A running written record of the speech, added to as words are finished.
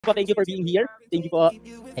po, thank you for being here. Thank you po.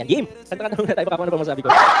 And game. Kanta-kanta muna tayo. Baka kung ano pa masabi ko.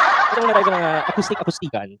 Ito muna tayo sa mga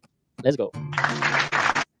acoustic-acoustican. Let's go.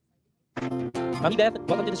 Mami Beth,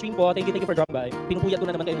 welcome to the stream po. Thank you for dropping by. Pinupuyat ko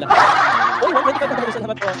na naman kayong lahat. Uy, 125 na talaga.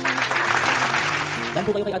 Salamat po. Dan po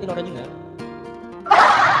kayo kay Ate Nora Ning, ha?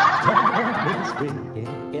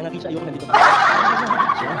 Kaya nga, Tisha, ayoko nandito ka.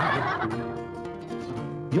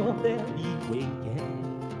 You're very waking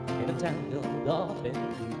and I'm tangled up in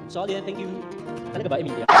you. Solid, thank you. Talaga ba,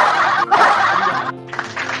 Emilia?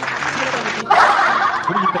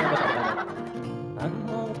 Bumili ka na masyado ka na. I'm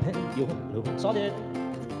open your look. Solid.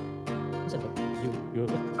 Saan ba? You.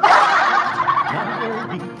 Not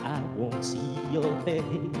worry, I won't see your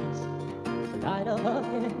face. Light up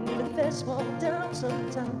again, even this fall down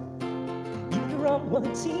sometime. Even the wrong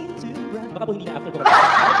one seems to run. Baka po hindi na after ko.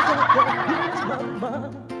 Here's my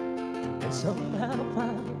mind. And somehow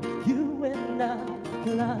find you and I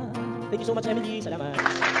love. Thank you so much, Emily. Salamat.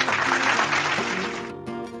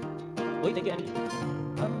 Uy, thank you, Emily.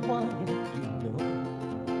 I'm wanting you know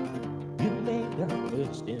you make a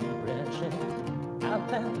first impression. I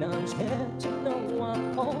found I'm scared to know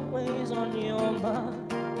I'm always on your mind.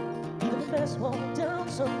 Even the best walk down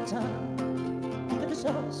sometime. Even the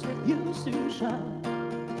stars refuse to shine.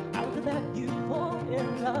 Out of that you fall in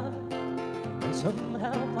love. And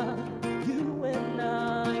somehow find you and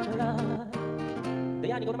I collide.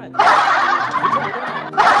 Dayan, ikaw naman.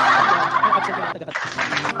 Ang absent ko na taga-kata.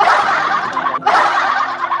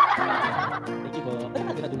 Thank you po. Ano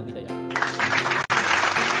na ginadulog ni Dayan?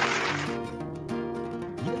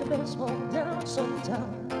 You're the best one down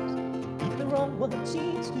sometimes. Even the wrong one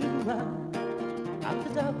seems to run. I'm the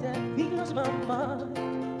doubt that fills my mind.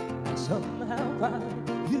 And somehow find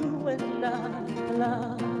you and I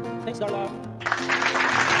collide. Thanks, Darla.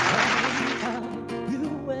 You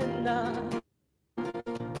and I.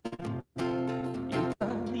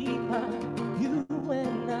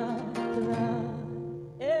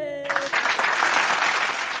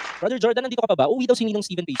 Brother Jordan, nandito ka pa ba? Uwi daw si Ninong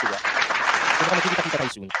Steven Pesura. Kung baka magkikita-kita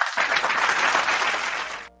tayo soon.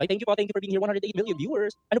 Ay, thank you for being here. 108 million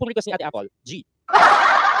viewers. Ano pong request ni Ate Apple? G.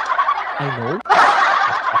 I know.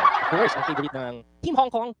 Of course, ang favorite ng Team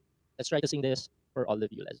Hong Kong. Let's try to sing this for all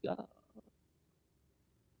of you. Let's go.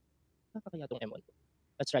 Nakakaya tong M1.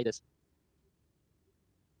 Let's try this.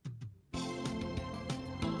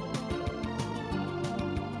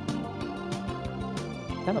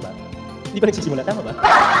 Tama ba? Hindi ba nagsisimula? Tama ba?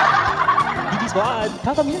 BG Squad!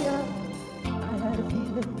 Kapamilya! I had a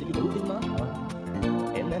feeling that you moved in my heart.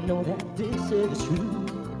 And I know that this is true.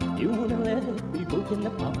 You wouldn't let it be broken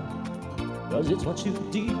apart. Cause it's what you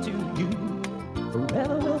did to you.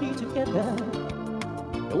 Forever we'll be together.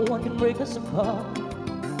 No one can break us apart.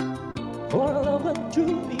 For our love will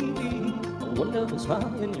truly be a wonderful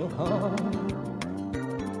smile in your heart.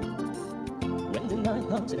 When the night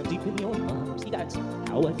comes and I'm deep in your arms, see that's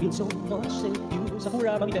how I feel so much safe. You,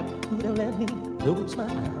 Sakura, Mami Beth, couldn't let me close my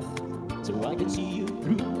eyes so I can see you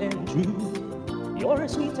through and through. You're a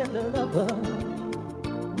sweet tender lover.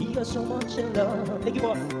 We are so much in love. Thank you,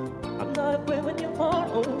 boy. I'm not afraid when you're far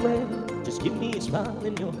away. Just give me a smile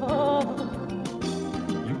in your heart.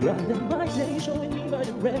 You brighten my day, showing me my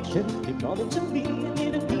direction. You're coming to me and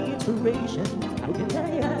giving me inspiration. How can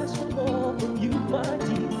I ask for more from you, my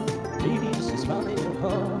dear? Baby, just a smile in your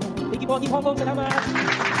heart. Thank you po, Team Hong Kong. Salamat.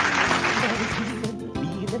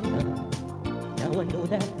 Now I know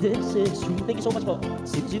that this is true. Thank you so much po.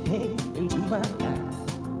 Since you came into my life,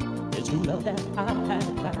 the true love that I had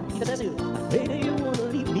found. Tita Cecil, I pray that you wanna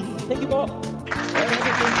leave me. Thank you po.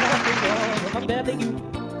 Mami Beth, thank you.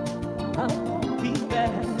 I won't be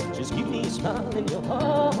bad. Just give me a smile in your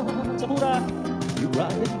heart. Sakura, you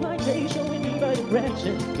brighten my day, showing me my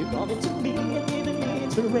direction. You're coming to me and giving me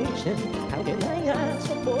inspiration. How can I ask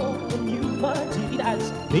for more from you, my dear?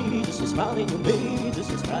 That's maybe just a smile in your baby,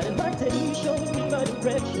 just a smile in my day, showing me my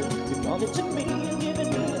direction. You're coming to me and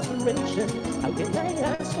giving me inspiration. How can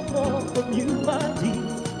I ask for more from you, my dear?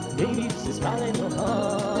 Maybe just a smile in your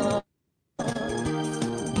heart.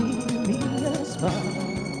 Give me a smile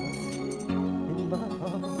in my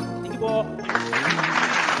heart. Thank you po.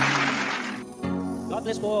 God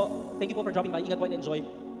bless po. Thank you po for dropping by. Ingat po and enjoy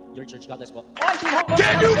your church. God bless po.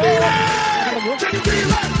 Can you feel it? Can you feel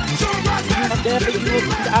it? Thank you,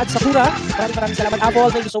 Ad Sakura. Maraming salamat, Apple.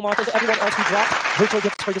 Thank you so much. And to everyone else who dropped virtual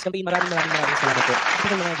gifts for this campaign. Maraming salamat po.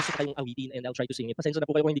 Ito yung mga gusto kayong awitin and I'll try to sing it. Pasensya na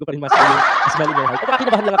po kayo kung hindi ko pa rin masabi yung smile in your heart. Ito,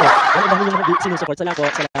 kinabahan lang ako. Ang dami yung mga sinusupport. Salamat po.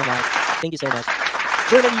 Salamat. Thank you so much.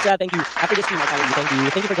 Sure, Melissa, thank you. After this stream, I'll follow you. Thank you.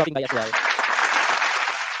 Thank you for dropping by as well.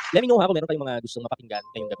 Let me know ha kung meron kayong mga gustong mapakinggan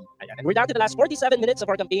ngayong gabi. Ayan. And we're down to the last 47 minutes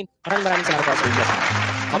of our campaign. Maraming salamat po sa inyo.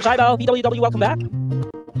 Ma'am Shaiba, PWW, welcome back.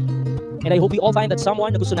 And I hope we all find that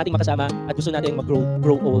someone na gusto nating makasama at gusto nating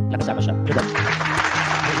mag-grow old na kasama siya. Diba?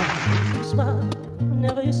 You smile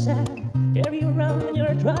whenever you're sad, carry you around when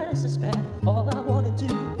you're dry as a spat. All I wanna do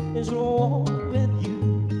is roll with you.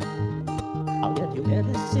 I'll get you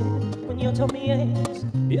medicine when your tummy aches,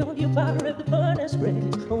 build you fire if the furnace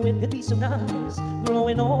breaks. Oh, it could be so nice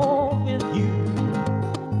growing old with you.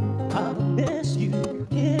 I'll miss you,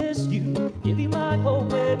 kiss you, give you my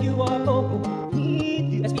hope when you are home.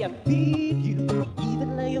 Need you, SPF, feed you,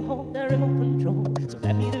 even lay you home there remote control. So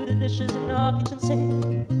let me do the dishes in our kitchen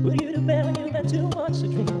sink, put you to bed when you've had too much to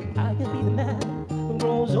drink. I can be the man who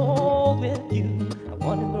grows old with you. I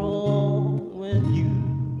want to grow old with you.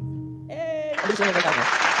 Hey! Ano gusto mo ng kanta?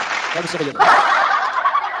 Ano gusto ko yun?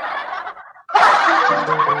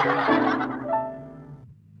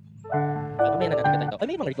 Mamaya na natin kanta ito. Ay,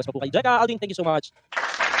 may mga request pa po kayo. Jeka, Aldin, thank you so much.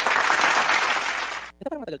 Ito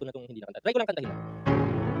parang matagal ko na itong hindi nakanta. Try ko lang kantahin na.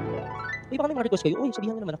 Ay, baka may mga request kayo. Uy,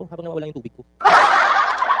 sabihan nyo naman ako habang nawala yung tubig ko.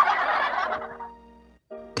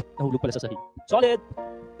 Nahulog pala sa sahig. Solid!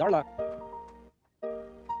 Darla.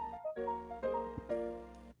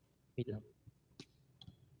 Wait lang.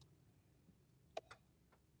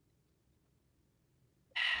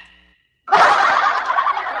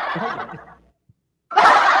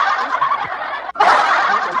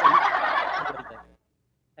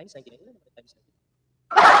 Times 99. Ilan naman times 99?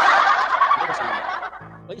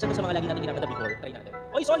 Oy, isa ko sa mga lagi natin kinakanta before. Try natin.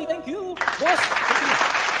 Oy, Solly, thank you! Boss! Thank you!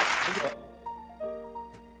 Thank you po.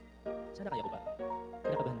 Sana kaya ko ba?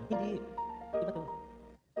 Kinakabahan mo? Hindi. Iba to.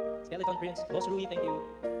 Skeleton Prince. Boss Rui, thank you.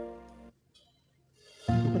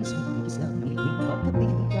 Tupansin ng isa ng iyong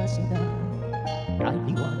pagkapiling kasinta. Kahit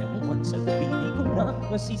liwanag mo man sa gabi, di ko na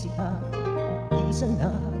masisita. Isa na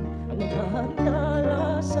ang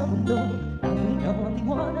naghahanala sa mundo. Tanging ang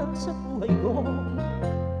liwanag sa buhay ko.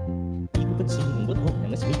 Di ko pansin ang buto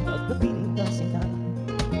ng aswing pagkapiling kasinta.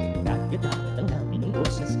 Dagat-dagat ang namin ng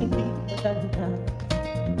boses, hindi matanda.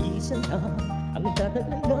 Isa na ang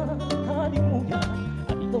nagdadalay na halimuyan.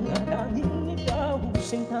 At ito nga tanging ikaw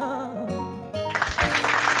sinta.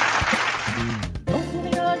 Ang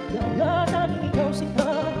pinayaya namin ikaw sinta.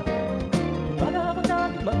 Malabang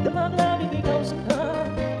namin magdamag namin ikaw sinta.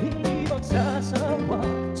 Hindi magsasawa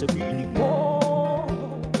sa piling mo.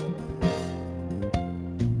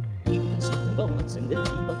 Ipansin ng bawat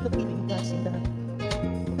sandali pagkapiling ka sinta.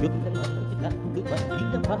 Huwag naman ang kita, huwag man di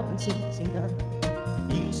napapansin sinta.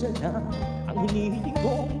 Isa na ang hinihiling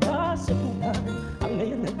kong kasagutan. Ang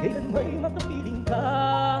ngayon at kailan may makapiling ka.